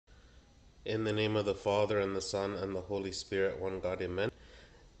In the name of the Father, and the Son, and the Holy Spirit, one God, amen.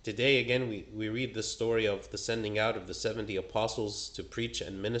 Today, again, we read the story of the sending out of the 70 apostles to preach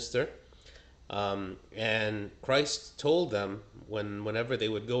and minister. And Christ told them whenever they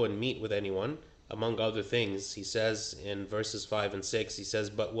would go and meet with anyone, among other things, he says in verses 5 and 6, he says,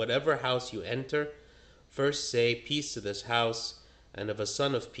 "But whatever house you enter, first say, 'Peace to this house,' and if a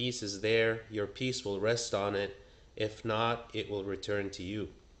son of peace is there, your peace will rest on it. If not, it will return to you."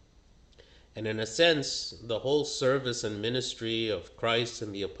 And in a sense, the whole service and ministry of Christ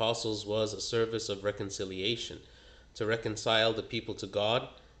and the apostles was a service of reconciliation, to reconcile the people to God,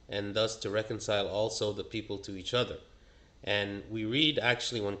 and thus to reconcile also the people to each other. And we read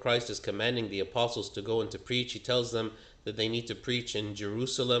actually when Christ is commanding the apostles to go and to preach, he tells them that they need to preach in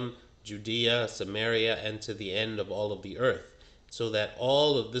Jerusalem, Judea, Samaria, and to the end of all of the earth, so that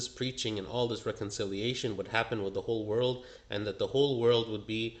all of this preaching and all this reconciliation would happen with the whole world, and that the whole world would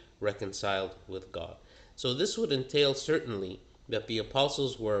be reconciled with God. So this would entail certainly that the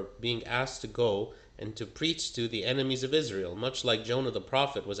apostles were being asked to go and to preach to the enemies of Israel, much like Jonah the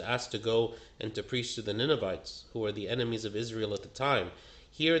prophet was asked to go and to preach to the Ninevites, who were the enemies of Israel at the time.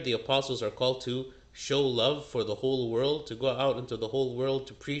 Here the apostles are called to show love for the whole world, to go out into the whole world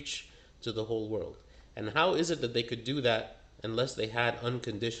to preach to the whole world. And how is it that they could do that unless they had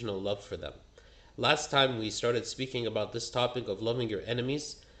unconditional love for them? Last time we started speaking about this topic of loving your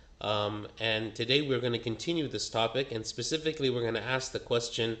enemies, and today we're going to continue this topic, and specifically we're going to ask the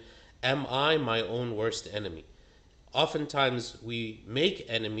question, am I my own worst enemy? Oftentimes we make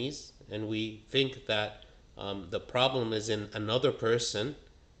enemies and we think that the problem is in another person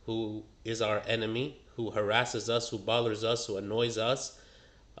who is our enemy, who harasses us, who bothers us, who annoys us.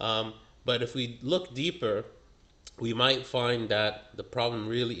 Um, but if we look deeper, we might find that the problem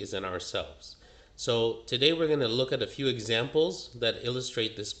really is in ourselves. So today we're going to look at a few examples that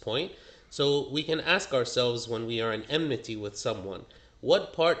illustrate this point. So we can ask ourselves when we are in enmity with someone,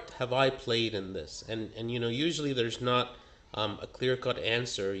 what part have I played in this? And usually there's not a clear-cut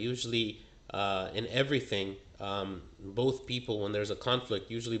answer. Usually in everything, both people, when there's a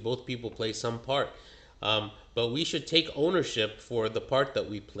conflict, usually both people play some part. But we should take ownership for the part that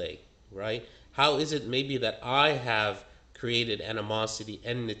we play, right? How is it maybe that I have created animosity,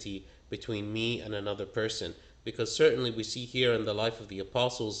 enmity between me and another person? Because certainly we see here in the life of the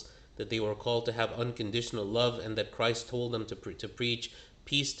apostles that they were called to have unconditional love, and that Christ told them to preach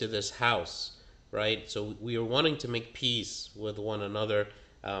peace to this house, right? So we are wanting to make peace with one another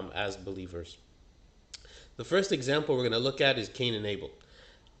as believers. The first example we're going to look at is Cain and Abel.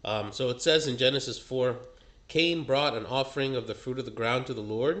 So it says in Genesis 4, Cain brought an offering of the fruit of the ground to the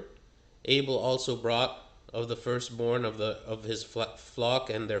Lord. Abel also brought of the firstborn of his flock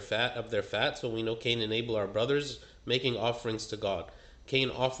and their fat. So we know Cain and Abel are brothers, making offerings to God.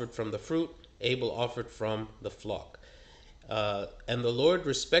 Cain offered from the fruit, Abel offered from the flock. And the Lord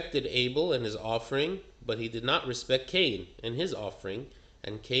respected Abel and his offering, but he did not respect Cain and his offering.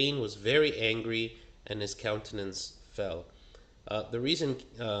 And Cain was very angry, and his countenance fell. The reason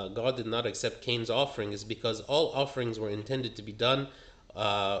God did not accept Cain's offering is because all offerings were intended to be done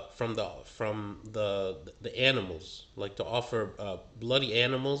from the animals, like to offer bloody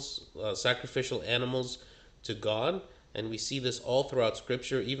animals, sacrificial animals to God. And we see this all throughout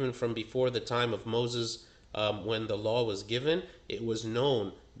Scripture, even from before the time of Moses, when the law was given. It was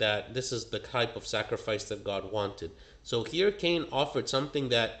known that this is the type of sacrifice that God wanted. So here Cain offered something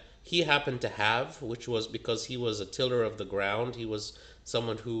that he happened to have, which was because he was a tiller of the ground. He was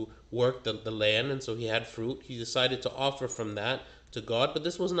someone who worked the land, and so he had fruit. He decided to offer from that to God, but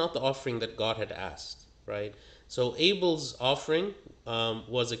this was not the offering that God had asked, right? So Abel's offering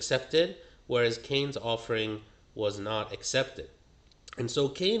was accepted, whereas Cain's offering was not accepted. And so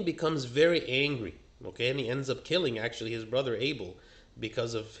Cain becomes very angry, okay, and he ends up killing actually his brother Abel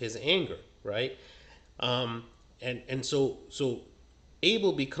because of his anger, right? And so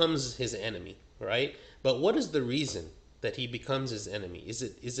Abel becomes his enemy, right? But what is the reason that he becomes his enemy? Is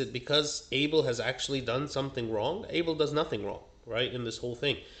it because Abel has actually done something wrong? Abel does nothing wrong, right, in this whole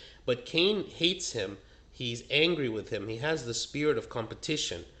thing. But Cain hates him. He's angry with him. He has the spirit of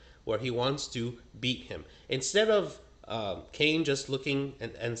competition where he wants to beat him. Instead of Cain just looking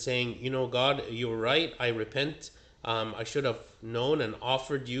and saying, God, you're right, I repent. I should have known and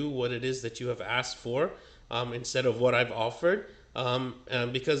offered you what it is that you have asked for, instead of what I've offered.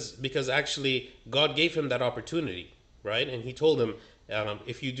 Because actually God gave him that opportunity, right? And he told him,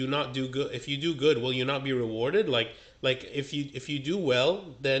 if you do not do good, if you do good, will you not be rewarded? Like if you do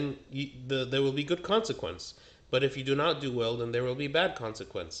well, then there will be good consequence. But if you do not do well, then there will be bad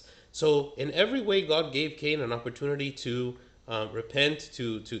consequence. So in every way, God gave Cain an opportunity to repent,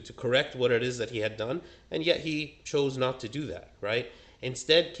 to correct what it is that he had done, and yet he chose not to do that, right?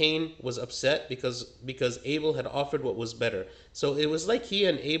 Instead, Cain was upset because Abel had offered what was better. So it was like he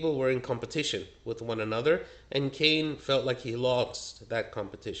and Abel were in competition with one another, and Cain felt like he lost that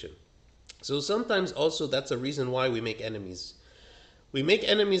competition. So sometimes also that's a reason why we make enemies. We make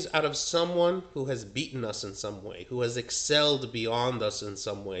enemies out of someone who has beaten us in some way, who has excelled beyond us in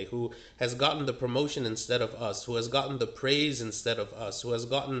some way, who has gotten the promotion instead of us, who has gotten the praise instead of us, who has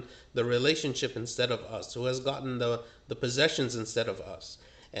gotten the relationship instead of us, who has gotten the possessions instead of us.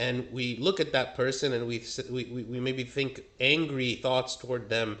 And we look at that person and we maybe think angry thoughts toward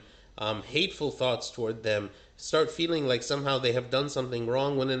them, hateful thoughts toward them, start feeling like somehow they have done something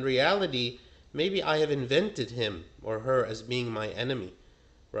wrong, when in reality, maybe I have invented him or her as being my enemy,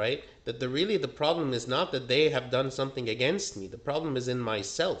 right? That the problem is not that they have done something against me. The problem is in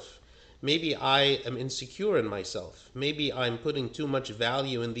myself. Maybe I am insecure in myself. Maybe I'm putting too much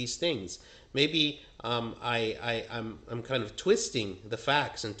value in these things. Maybe I'm kind of twisting the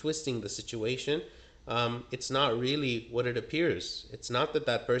facts and twisting the situation. It's not really what it appears. It's not that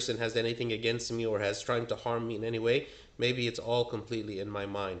that person has anything against me or has trying to harm me in any way. Maybe it's all completely in my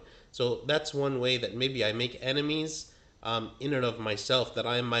mind. So that's one way that maybe I make enemies in and of myself, that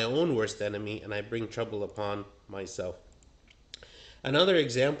I am my own worst enemy and I bring trouble upon myself. Another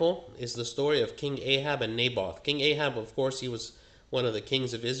example is the story of King Ahab and Naboth. King Ahab, of course, he was one of the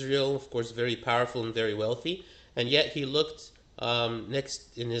kings of Israel, of course, very powerful and very wealthy, and yet he looked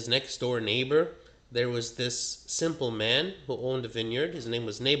next in his next door neighbor. There was this simple man who owned a vineyard. His name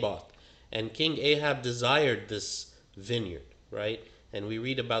was Naboth, and King Ahab desired this vineyard, right? And we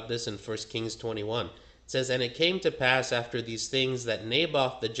read about this in 1 Kings 21. It says, "And it came to pass after these things that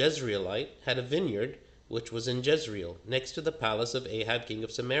Naboth the Jezreelite had a vineyard which was in Jezreel, next to the palace of Ahab king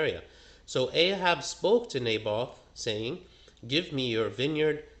of Samaria. So Ahab spoke to Naboth, saying, Give me your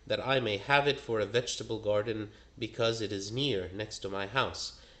vineyard, that I may have it for a vegetable garden, because it is near, next to my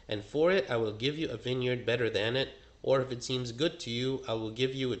house. And for it I will give you a vineyard better than it, or if it seems good to you, I will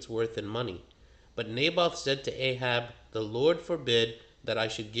give you its worth in money. But Naboth said to Ahab, The Lord forbid that I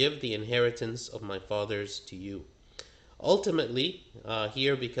should give the inheritance of my fathers to you." Ultimately,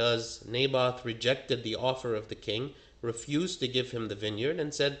 here, because Naboth rejected the offer of the king, refused to give him the vineyard,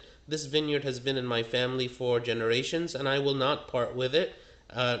 and said, "This vineyard has been in my family for generations, and I will not part with it,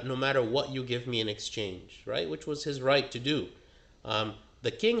 no matter what you give me in exchange," right? Which was his right to do.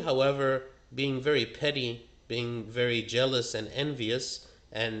 The king, however, being very petty, being very jealous and envious,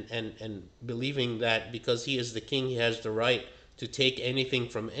 and believing that because he is the king, he has the right to take anything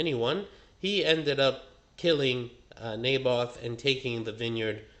from anyone, he ended up killing Naboth and taking the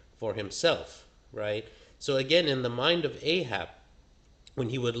vineyard for himself, right? So again, in the mind of Ahab, when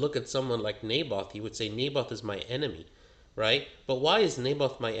he would look at someone like Naboth, he would say, Naboth is my enemy, right? But why is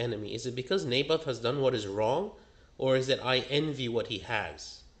Naboth my enemy? Is it because Naboth has done what is wrong? Or is it I envy what he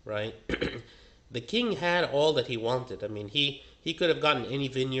has, right? The king had all that he wanted. I mean, he could have gotten any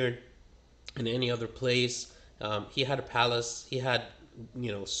vineyard in any other place. He had a palace. He had,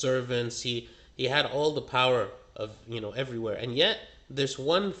 servants. He had all the power of, everywhere. And yet, there's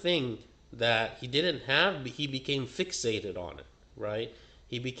one thing that he didn't have, but he became fixated on it, right?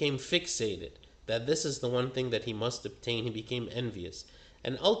 He became fixated that this is the one thing that he must obtain. He became envious.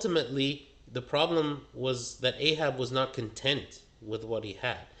 And ultimately, the problem was that Ahab was not content with what he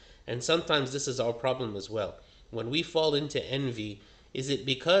had. And sometimes this is our problem as well. When we fall into envy, is it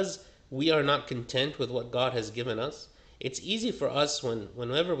because we are not content with what God has given us? It's easy for us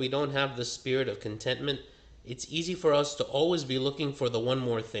whenever we don't have the spirit of contentment, it's easy for us to always be looking for the one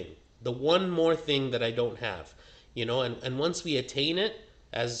more thing. The one more thing that I don't have. And once we attain it,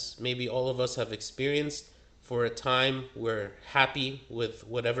 as maybe all of us have experienced, for a time we're happy with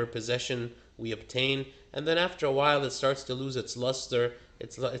whatever possession we obtain, and then after a while it starts to lose its luster,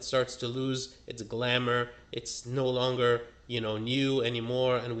 it starts to lose its glamour, it's no longer new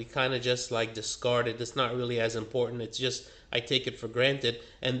anymore, and we kind of just like discard it. It's not really as important, it's just I take it for granted,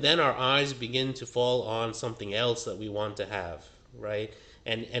 and then our eyes begin to fall on something else that we want to have, right?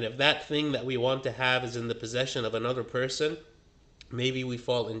 And if that thing that we want to have is in the possession of another person, maybe we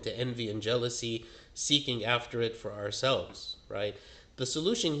fall into envy and jealousy, seeking after it for ourselves, right? The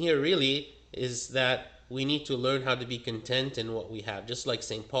solution here really is that we need to learn how to be content in what we have. Just like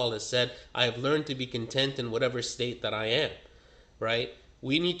St. Paul has said, I have learned to be content in whatever state that I am, right?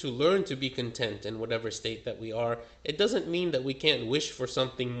 We need to learn to be content in whatever state that we are. It doesn't mean that we can't wish for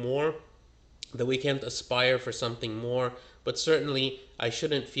something more, that we can't aspire for something more, but certainly I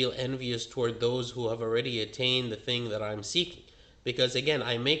shouldn't feel envious toward those who have already attained the thing that I'm seeking. Because again,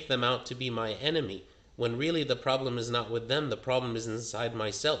 I make them out to be my enemy when really the problem is not with them, the problem is inside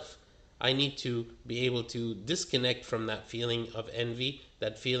myself. I need to be able to disconnect from that feeling of envy,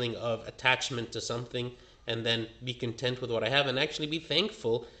 that feeling of attachment to something, and then be content with what I have and actually be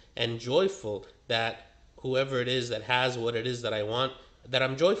thankful and joyful that whoever it is that has what it is that I want, that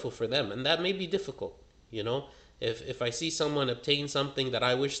I'm joyful for them. And that may be difficult, you know. If I see someone obtain something that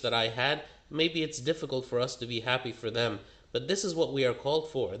I wish that I had, maybe it's difficult for us to be happy for them. But this is what we are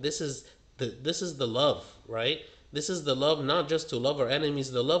called for. This is the love, right? This is the love not just to love our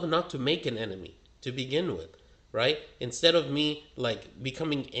enemies, the love not to make an enemy to begin with, right? Instead of me like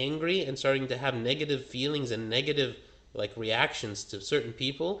becoming angry and starting to have negative feelings and negative like reactions to certain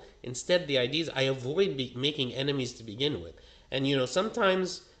people, instead the idea is I avoid making enemies to begin with. And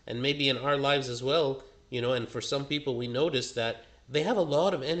sometimes, and maybe in our lives as well, and for some people we notice that they have a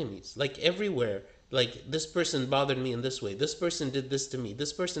lot of enemies, like everywhere. Like, this person bothered me in this way, this person did this to me,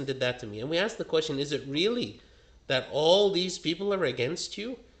 this person did that to me. And we ask the question, is it really that all these people are against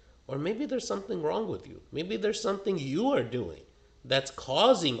you? Or maybe there's something wrong with you. Maybe there's something you are doing that's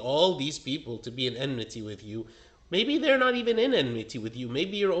causing all these people to be in enmity with you. Maybe they're not even in enmity with you.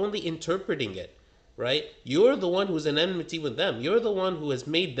 Maybe you're only interpreting it, right? You're the one who's in enmity with them. You're the one who has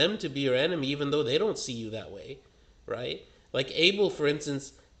made them to be your enemy, even though they don't see you that way, right? Like Abel, for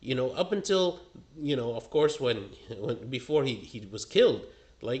instance, up until, of course, when before he was killed,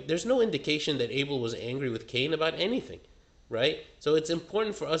 like there's no indication that Abel was angry with Cain about anything, right? So it's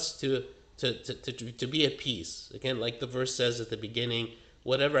important for us to be at peace. Again, like the verse says at the beginning,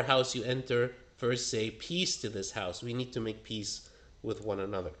 whatever house you enter, first say peace to this house. We need to make peace with one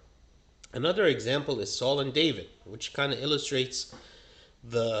another. Another example is Saul and David, which kind of illustrates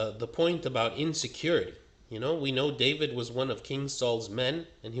the point about insecurity. We know David was one of King Saul's men,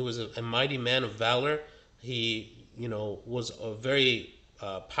 and he was a mighty man of valor. He, was a very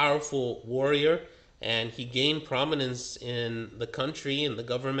powerful warrior, and he gained prominence in the country and the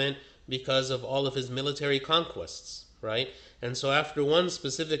government because of all of his military conquests, right? And so after one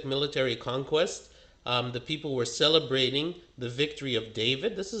specific military conquest, the people were celebrating the victory of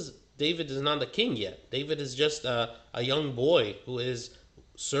David. David is not the king yet. David is just a young boy who is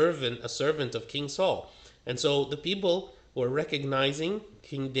a servant of King Saul. And so the people were recognizing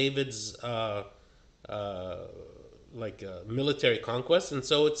King David's military conquest. And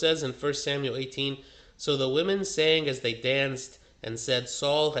so it says in 1 Samuel 18, so the women sang as they danced and said,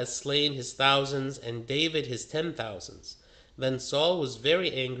 Saul has slain his thousands and David his 10,000s. Then Saul was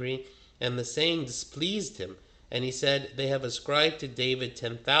very angry, and the saying displeased him. And he said, they have ascribed to David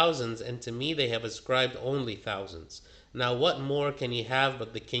 10,000s, and to me they have ascribed only thousands. Now what more can he have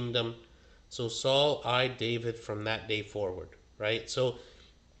but the kingdom? So Saul eyed David from that day forward, right? So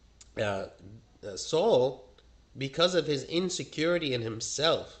Saul, because of his insecurity in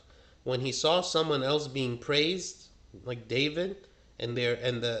himself, when he saw someone else being praised, like David, and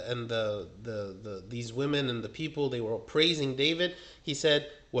these women and the people, they were praising David, he said,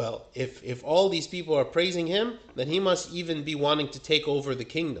 well, if all these people are praising him, then he must even be wanting to take over the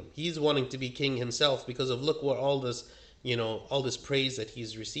kingdom. He's wanting to be king himself because of look what all this praise that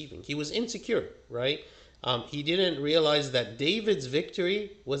he's receiving. He was insecure, right? He didn't realize that David's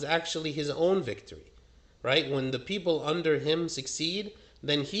victory was actually his own victory, right? When the people under him succeed,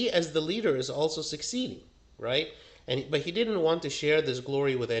 then he as the leader is also succeeding, right? But he didn't want to share this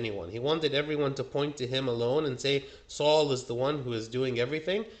glory with anyone. He wanted everyone to point to him alone and say Saul is the one who is doing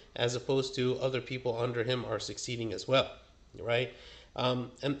everything, as opposed to other people under him are succeeding as well, right?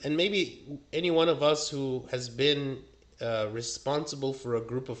 And maybe any one of us who has been responsible for a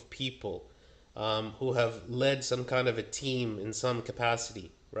group of people, who have led some kind of a team in some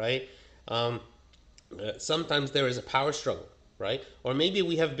capacity, right? Sometimes there is a power struggle, right? Or maybe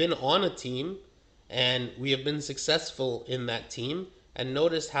we have been on a team and we have been successful in that team, and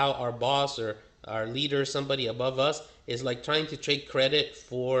notice how our boss or our leader, somebody above us, is like trying to take credit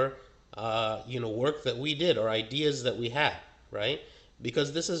for work that we did or ideas that we had, right?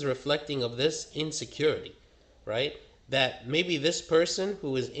 Because this is reflecting of this insecurity, right? That maybe this person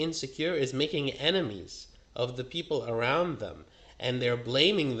who is insecure is making enemies of the people around them, and they're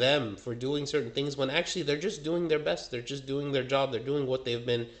blaming them for doing certain things when actually they're just doing their best. They're just doing their job. They're doing what they've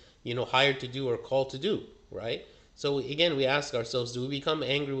been hired to do or called to do, right? So again, we ask ourselves, do we become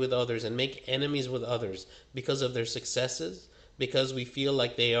angry with others and make enemies with others because of their successes? Because we feel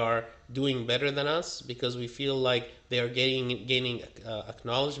like they are doing better than us? Because we feel like they are gaining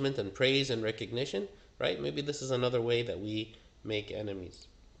acknowledgement and praise and recognition, right? Maybe this is another way that we make enemies.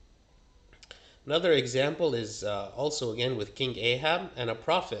 Another example is also again with King Ahab and a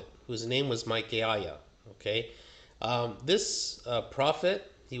prophet whose name was Micaiah. Okay, this prophet,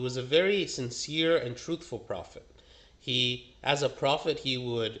 He was a very sincere and truthful prophet. As a prophet, he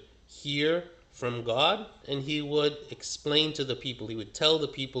would hear from God and he would explain to the people. He would tell the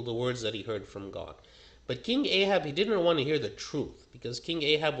people the words that he heard from God. But King Ahab, he didn't want to hear the truth because King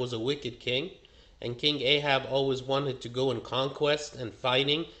Ahab was a wicked king, and King Ahab always wanted to go in conquest and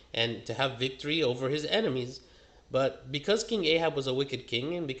fighting and to have victory over his enemies. But because King Ahab was a wicked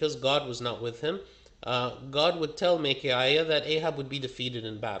king and because God was not with him, God would tell Micaiah that Ahab would be defeated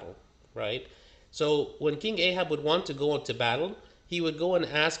in battle, right? So when King Ahab would want to go into battle, he would go and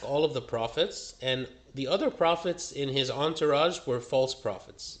ask all of the prophets, and the other prophets in his entourage were false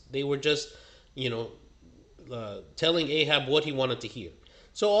prophets. They were just, you know, telling Ahab what he wanted to hear.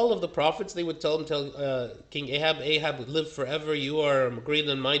 So all of the prophets, they would tell King Ahab, Ahab, live forever. You are a great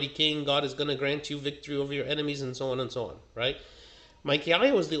and mighty king. God is going to grant you victory over your enemies, and so on and so on, right?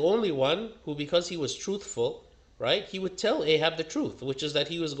 Micaiah was the only one who, because he was truthful, right, he would tell Ahab the truth, which is that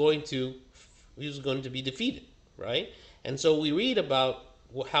he was going to be defeated, right? And so we read about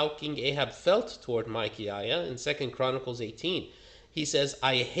how King Ahab felt toward Micaiah in 2 Chronicles 18. He says,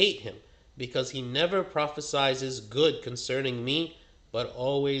 I hate him because he never prophesies good concerning me, but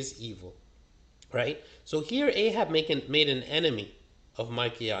always evil, right? So here Ahab made an enemy of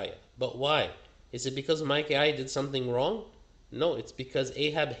Micaiah. But why? Is it because Micaiah did something wrong? No, it's because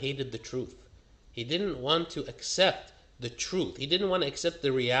Ahab hated the truth. He didn't want to accept the truth. He didn't want to accept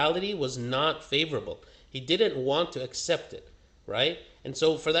the reality was not favorable. He didn't want to accept it, right? And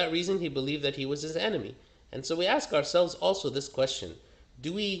so for that reason, he believed that he was his enemy. And so we ask ourselves also this question: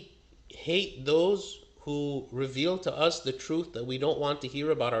 do we hate those who reveal to us the truth that we don't want to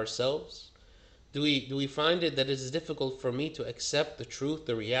hear about ourselves? Do we find it that it is difficult for me to accept the truth,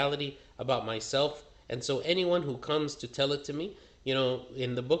 the reality about myself? And so anyone who comes to tell it to me,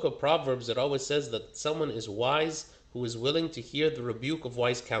 in the book of Proverbs, it always says that someone is wise who is willing to hear the rebuke of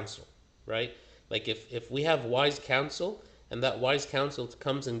wise counsel, right? Like if we have wise counsel and that wise counsel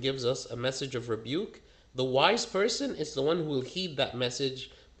comes and gives us a message of rebuke, the wise person is the one who will heed that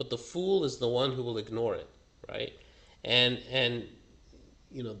message, but the fool is the one who will ignore it, right? And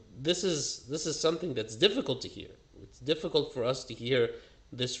this is something that's difficult to hear. It's difficult for us to hear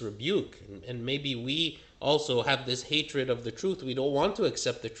this rebuke, and maybe we also have this hatred of the truth. We don't want to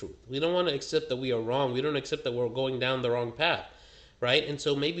accept the truth. We don't want to accept that we are wrong. We don't accept that we're going down the wrong path, right? And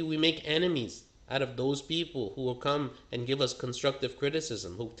so maybe we make enemies out of those people who will come and give us constructive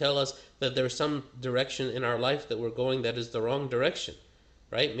criticism, who tell us that there's some direction in our life that we're going that is the wrong direction,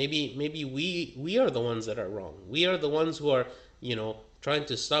 right? Maybe we are the ones that are wrong. We are the ones who are, trying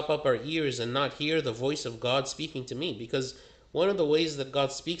to stop up our ears and not hear the voice of God speaking to me, because one of the ways that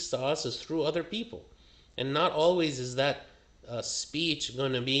God speaks to us is through other people, and not always is that speech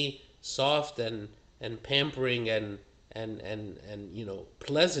going to be soft and pampering and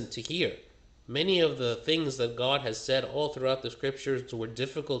pleasant to hear. Many of the things that God has said all throughout the scriptures were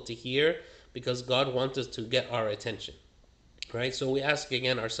difficult to hear because God wants us to get our attention, right? So we ask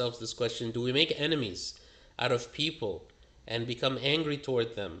again ourselves this question: do we make enemies out of people and become angry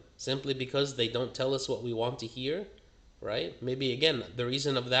toward them simply because they don't tell us what we want to hear, right? Maybe again the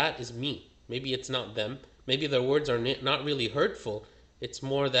reason of that is me. Maybe it's not them. Maybe their words are not really hurtful. It's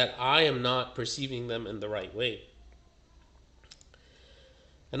more that I am not perceiving them in the right way.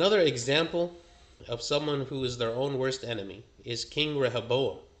 Another example of someone who is their own worst enemy is King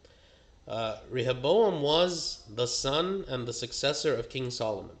Rehoboam. Rehoboam was the son and the successor of King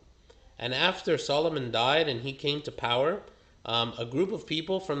Solomon. And after Solomon died and he came to power, a group of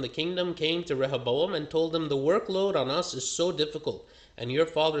people from the kingdom came to Rehoboam and told him, the workload on us is so difficult, and your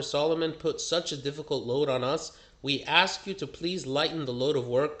father Solomon put such a difficult load on us. We ask you to please lighten the load of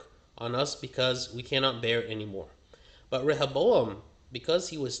work on us because we cannot bear it anymore. But Rehoboam, because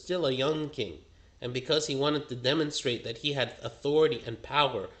he was still a young king, and because he wanted to demonstrate that he had authority and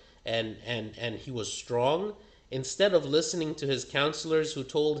power and he was strong, instead of listening to his counselors who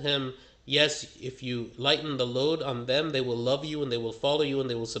told him, yes, if you lighten the load on them, they will love you and they will follow you and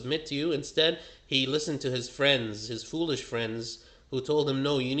they will submit to you. Instead, he listened to his friends, his foolish friends, who told him,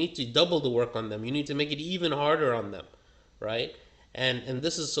 no, you need to double the work on them. You need to make it even harder on them, right? And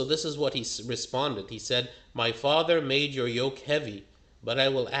this is what he responded. He said, my father made your yoke heavy, but I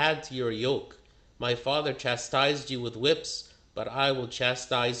will add to your yoke. My father chastised you with whips, but I will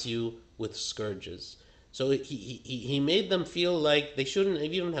chastise you with scourges. So he made them feel like they shouldn't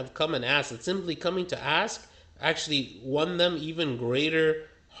even have come and asked. That simply coming to ask actually won them even greater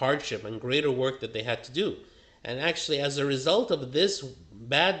hardship and greater work that they had to do. And actually, as a result of this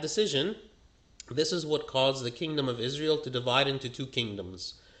bad decision, this is what caused the kingdom of Israel to divide into two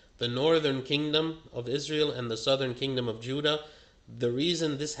kingdoms: the northern kingdom of Israel and the southern kingdom of Judah. the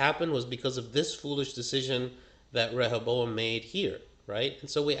reason this happened was because of this foolish decision that Rehoboam made here, right? And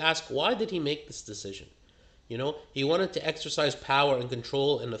so we ask, why did he make this decision? He wanted to exercise power and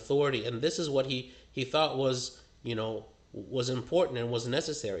control and authority, and this is what he thought was important and was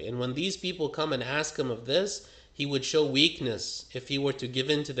necessary. And when these people come and ask him of this, he would show weakness if he were to give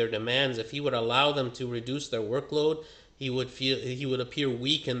in to their demands. If he would allow them to reduce their workload, he would appear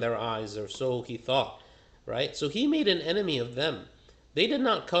weak in their eyes, or so he thought, right? So he made an enemy of them. They did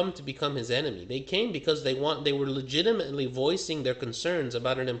not come to become his enemy. They came because they were legitimately voicing their concerns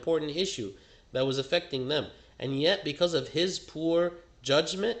about an important issue that was affecting them. And yet, because of his poor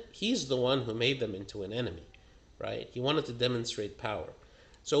judgment, he's the one who made them into an enemy, right? He wanted to demonstrate power.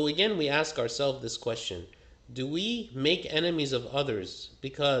 So again, we ask ourselves this question: do we make enemies of others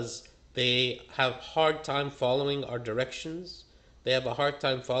because they have a hard time following our directions? They have a hard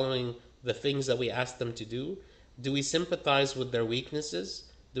time following the things that we ask them to do? Do we sympathize with their weaknesses?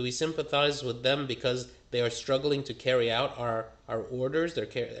 Do we sympathize with them because they are struggling to carry out our orders,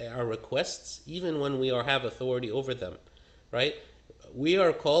 our requests, even when we have authority over them, right? We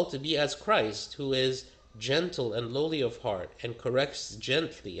are called to be as Christ, who is gentle and lowly of heart and corrects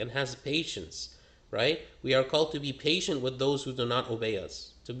gently and has patience, right? We are called to be patient with those who do not obey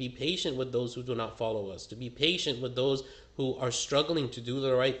us, to be patient with those who do not follow us, to be patient with those who are struggling to do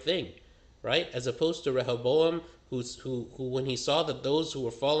the right thing, right? As opposed to Rehoboam, who when he saw that those who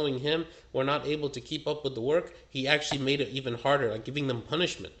were following him were not able to keep up with the work, he actually made it even harder, like giving them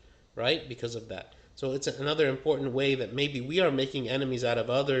punishment, right? Because of that. So it's another important way that maybe we are making enemies out of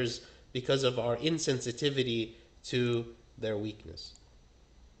others because of our insensitivity to their weakness.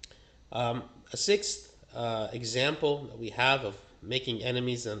 A sixth example that we have of making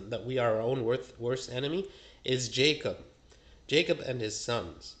enemies and that we are our own worst enemy is Jacob. Jacob and his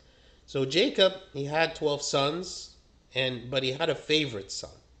sons. So Jacob, he had 12 sons, but he had a favorite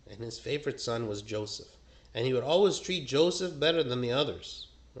son, and his favorite son was Joseph. And he would always treat Joseph better than the others,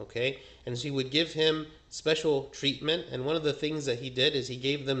 okay? And so he would give him special treatment, and one of the things that he did is he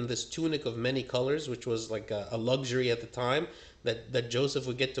gave them this tunic of many colors, which was like a luxury at the time, that Joseph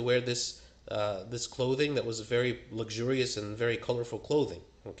would get to wear this clothing that was very luxurious and very colorful clothing,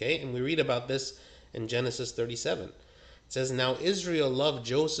 okay? And we read about this in Genesis 37. It says, "Now Israel loved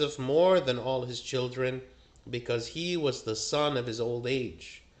Joseph more than all his children, because he was the son of his old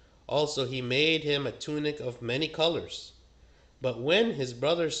age. Also he made him a tunic of many colors. But when his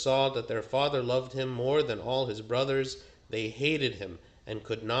brothers saw that their father loved him more than all his brothers, they hated him and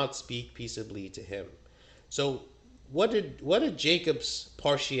could not speak peaceably to him." So what did Jacob's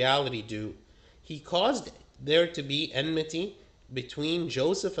partiality do? He caused there to be enmity between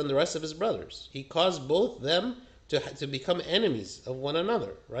Joseph and the rest of his brothers. He caused both them to become enemies of one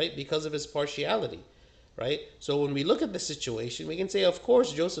another, right? Because of his partiality, right? So when we look at the situation, we can say, of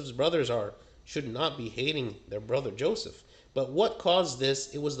course, Joseph's brothers should not be hating their brother Joseph. But what caused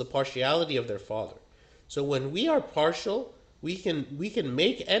this? It was the partiality of their father. So when we are partial, we can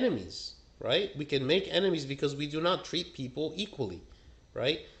make enemies, right? We can make enemies because we do not treat people equally,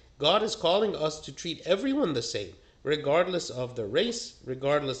 right? God is calling us to treat everyone the same, regardless of their race,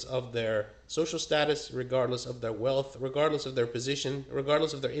 regardless of their social status, regardless of their wealth, regardless of their position,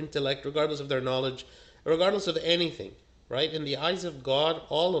 regardless of their intellect, regardless of their knowledge, regardless of anything, right? In the eyes of God,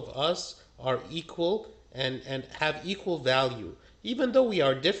 all of us are equal and have equal value, even though we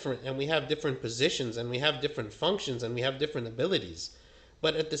are different and we have different positions and we have different functions and we have different abilities.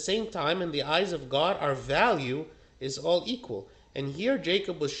 But at the same time, in the eyes of God, our value is all equal. And here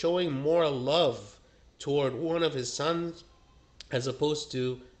Jacob was showing more love toward one of his sons as opposed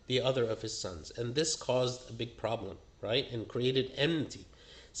to the other of his sons. And this caused a big problem, right? And created enmity.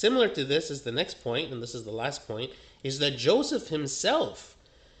 Similar to this is the next point, and this is the last point, is that Joseph himself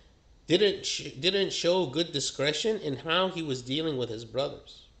didn't show good discretion in how he was dealing with his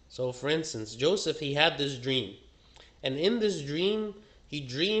brothers. So for instance, Joseph, he had this dream. And in this dream, he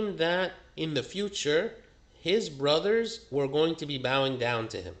dreamed that in the future, his brothers were going to be bowing down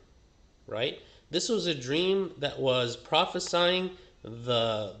to him, right? This was a dream that was prophesying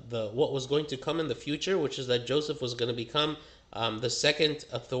the what was going to come in the future, which is that Joseph was going to become the second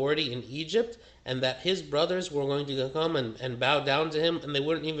authority in Egypt, and that his brothers were going to come and bow down to him, and they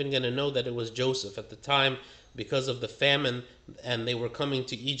weren't even going to know that it was Joseph at the time because of the famine, and they were coming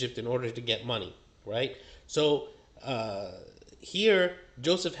to Egypt in order to get money, right? So here,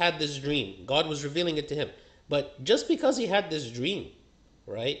 Joseph had this dream. God was revealing it to him. But just because he had this dream,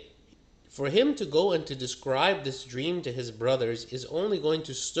 right, for him to go and to describe this dream to his brothers is only going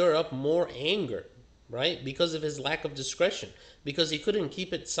to stir up more anger, right, because of his lack of discretion, because he couldn't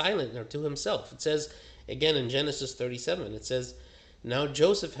keep it silent or to himself. It says, again in Genesis 37, it says, Now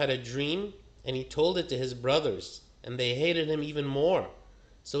Joseph had a dream, and he told it to his brothers, and they hated him even more.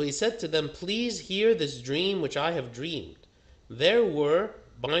 So he said to them, "Please hear this dream which I have dreamed. There were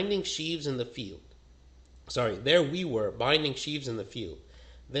binding sheaves in the field. There we were binding sheaves in the field.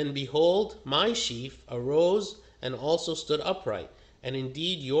 Then behold, my sheaf arose and also stood upright. And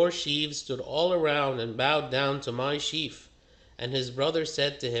indeed your sheaves stood all around and bowed down to my sheaf." And his brother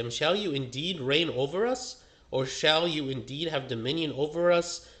said to him, "Shall you indeed reign over us? Or shall you indeed have dominion over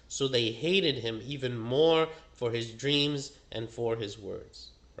us?" So they hated him even more for his dreams and for his words.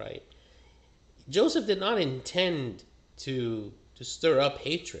 Right? Joseph did not intend to stir up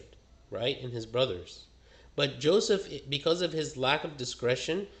hatred, right, in his brothers. But Joseph, because of his lack of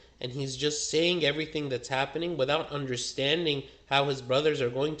discretion, and he's just saying everything that's happening without understanding how his brothers are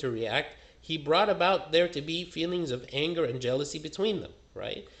going to react, he brought about there to be feelings of anger and jealousy between them,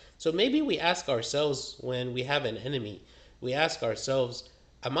 right? So maybe we ask ourselves when we have an enemy, we ask ourselves,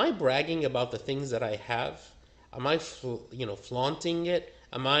 am I bragging about the things that I have? Am I, flaunting it?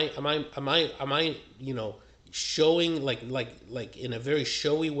 Am I, showing like in a very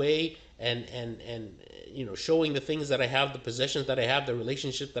showy way, and showing the things that I have, the possessions that I have, the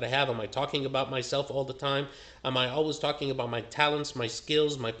relationships that I have? Am I talking about myself all the time? Am I always talking about my talents, my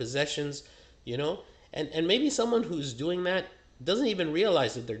skills, my possessions? You know, and maybe someone who's doing that doesn't even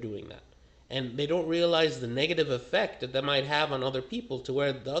realize that they're doing that, and they don't realize the negative effect that that might have on other people, to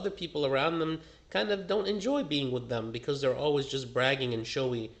where the other people around them kind of don't enjoy being with them because they're always just bragging and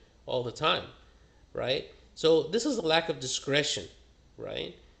showy all the time, right? So this is a lack of discretion,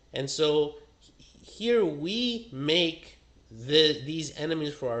 right? And so here we make these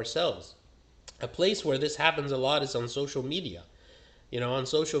enemies for ourselves. A place where this happens a lot is on social media. On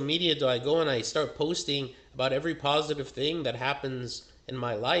social media, do I go and I start posting about every positive thing that happens in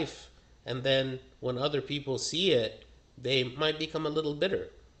my life, and then when other people see it, they might become a little bitter,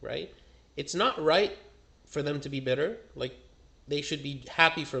 right? It's not right for them to be bitter. Like, they should be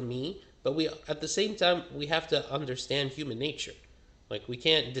happy for me, but we at the same time we have to understand human nature. Like, we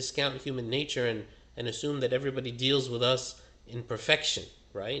can't discount human nature and assume that everybody deals with us in perfection,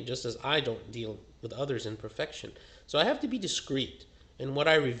 right? Just as I don't deal with others in perfection. So I have to be discreet in what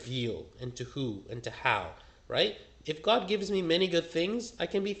I reveal, and to who and to how, right? If God gives me many good things, I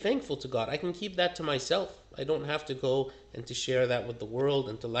can be thankful to God. I can keep that to myself. I don't have to go and to share that with the world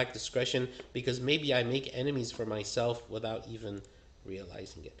and to lack discretion, because maybe I make enemies for myself without even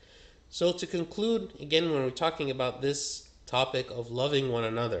realizing it. So to conclude, again, when we're talking about this topic of loving one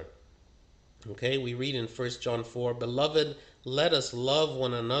another, okay, we read in 1 John 4, "Beloved, let us love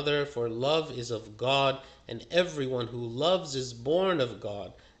one another, for love is of God, and everyone who loves is born of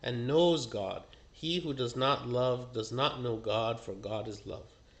God and knows God. He who does not love does not know God, for God is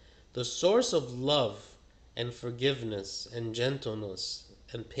love." The source of love and forgiveness and gentleness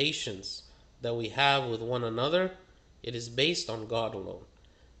and patience that we have with one another, it is based on God alone.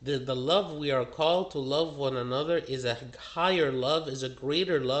 The love we are called to love one another is a higher love, is a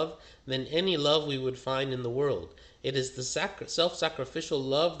greater love than any love we would find in the world. It is the self-sacrificial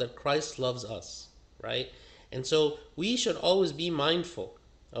love that Christ loves us, right? And so we should always be mindful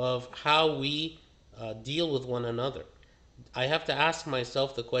of how we deal with one another. I have to ask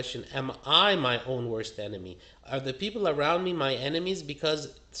myself the question, am I my own worst enemy? Are the people around me my enemies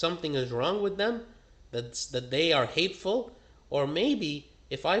because something is wrong with them? That they are hateful? Or maybe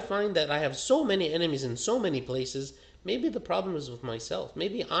if I find that I have so many enemies in so many places, maybe the problem is with myself.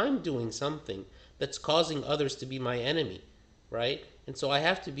 Maybe I'm doing something that's causing others to be my enemy, right? And so I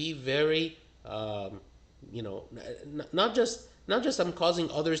have to be very, not just I'm causing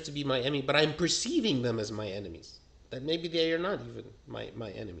others to be my enemy, but I'm perceiving them as my enemies. That maybe they are not even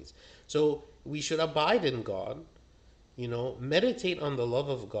my enemies. So we should abide in God, meditate on the love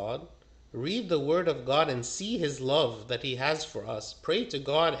of God, read the Word of God and see His love that He has for us. Pray to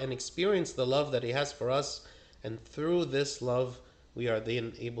God and experience the love that He has for us. And through this love, we are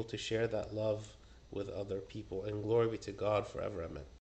then able to share that love with other people. And glory be to God forever. Amen.